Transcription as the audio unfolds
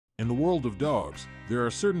In the world of dogs, there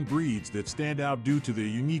are certain breeds that stand out due to their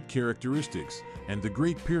unique characteristics, and the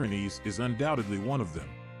Great Pyrenees is undoubtedly one of them.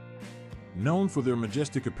 Known for their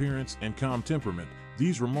majestic appearance and calm temperament,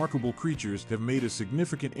 these remarkable creatures have made a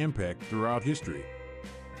significant impact throughout history.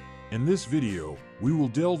 In this video, we will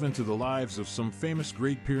delve into the lives of some famous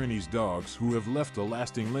Great Pyrenees dogs who have left a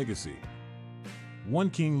lasting legacy.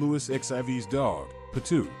 1. King Louis XIV's dog,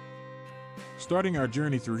 Patou. Starting our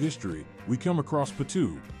journey through history, we come across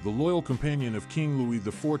Patou, the loyal companion of King Louis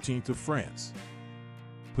XIV of France.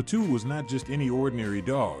 Patou was not just any ordinary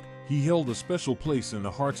dog, he held a special place in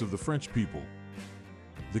the hearts of the French people.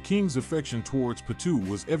 The king's affection towards Patou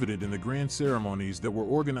was evident in the grand ceremonies that were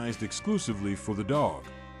organized exclusively for the dog.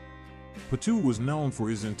 Patou was known for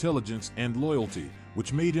his intelligence and loyalty,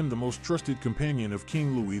 which made him the most trusted companion of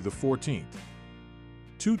King Louis XIV.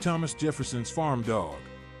 2. Thomas Jefferson's farm dog.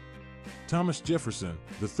 Thomas Jefferson,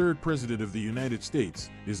 the third president of the United States,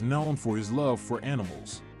 is known for his love for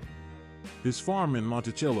animals. His farm in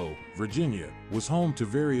Monticello, Virginia, was home to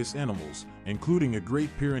various animals, including a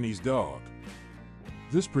Great Pyrenees dog.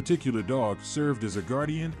 This particular dog served as a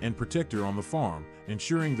guardian and protector on the farm,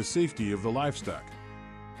 ensuring the safety of the livestock.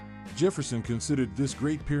 Jefferson considered this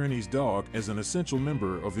Great Pyrenees dog as an essential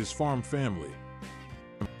member of his farm family.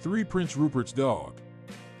 3. Prince Rupert's dog.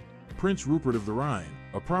 Prince Rupert of the Rhine,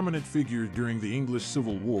 a prominent figure during the English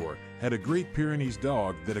Civil War, had a Great Pyrenees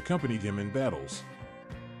dog that accompanied him in battles.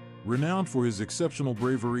 Renowned for his exceptional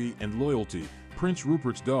bravery and loyalty, Prince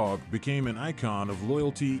Rupert's dog became an icon of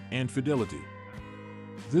loyalty and fidelity.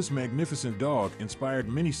 This magnificent dog inspired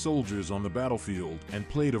many soldiers on the battlefield and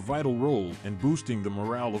played a vital role in boosting the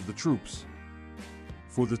morale of the troops.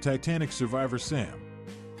 For the Titanic survivor Sam.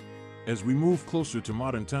 As we move closer to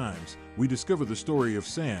modern times, we discover the story of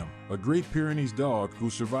Sam, a Great Pyrenees dog who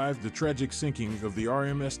survived the tragic sinking of the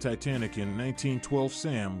RMS Titanic in 1912.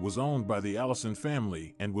 Sam was owned by the Allison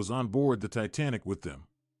family and was on board the Titanic with them.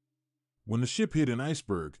 When the ship hit an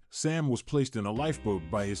iceberg, Sam was placed in a lifeboat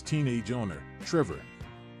by his teenage owner, Trevor.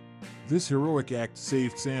 This heroic act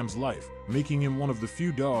saved Sam's life, making him one of the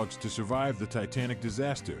few dogs to survive the Titanic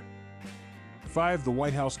disaster. 5. The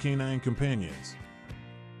White House Canine Companions.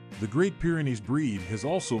 The Great Pyrenees breed has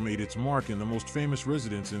also made its mark in the most famous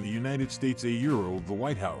residence in the United States, the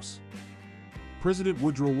White House. President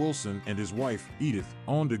Woodrow Wilson and his wife, Edith,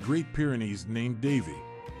 owned a Great Pyrenees named Davy.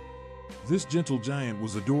 This gentle giant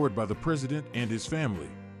was adored by the president and his family.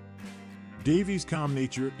 Davy's calm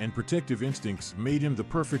nature and protective instincts made him the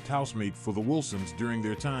perfect housemate for the Wilsons during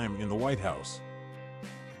their time in the White House.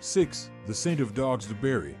 6. The Saint of Dogs, de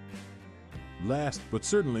Berry. Last, but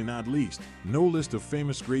certainly not least, no list of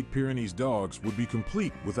famous Great Pyrenees dogs would be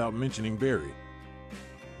complete without mentioning Berry.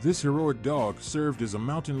 This heroic dog served as a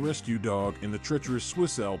mountain rescue dog in the treacherous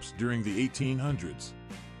Swiss Alps during the 1800s.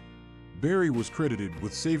 Berry was credited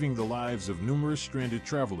with saving the lives of numerous stranded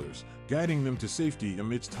travelers, guiding them to safety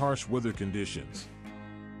amidst harsh weather conditions.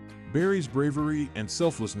 Berry's bravery and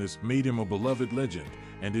selflessness made him a beloved legend,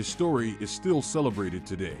 and his story is still celebrated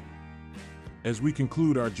today. As we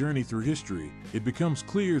conclude our journey through history, it becomes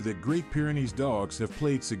clear that Great Pyrenees dogs have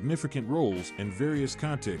played significant roles in various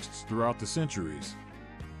contexts throughout the centuries.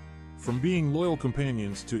 From being loyal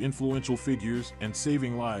companions to influential figures and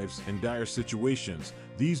saving lives in dire situations,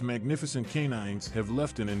 these magnificent canines have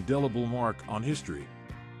left an indelible mark on history.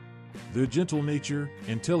 Their gentle nature,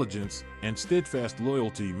 intelligence, and steadfast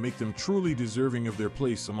loyalty make them truly deserving of their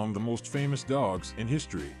place among the most famous dogs in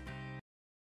history.